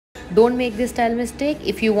Don't make this style mistake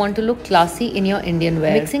if you want to look classy in your Indian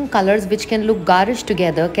wear. Mixing colors which can look garish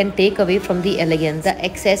together can take away from the elegance. The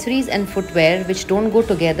accessories and footwear which don't go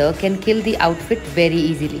together can kill the outfit very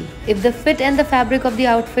easily. If the fit and the fabric of the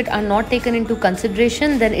outfit are not taken into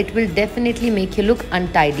consideration, then it will definitely make you look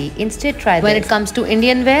untidy. Instead, try this. When it comes to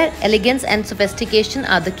Indian wear, elegance and sophistication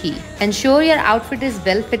are the key. Ensure your outfit is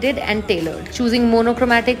well fitted and tailored. Choosing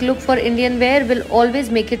monochromatic look for Indian wear will always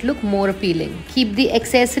make it look more appealing. Keep the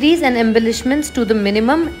accessories and embellishments to the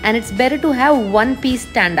minimum, and it's better to have one piece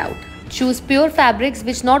stand out. Choose pure fabrics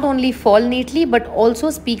which not only fall neatly but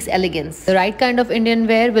also speaks elegance. The right kind of Indian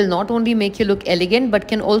wear will not only make you look elegant but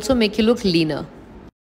can also make you look leaner.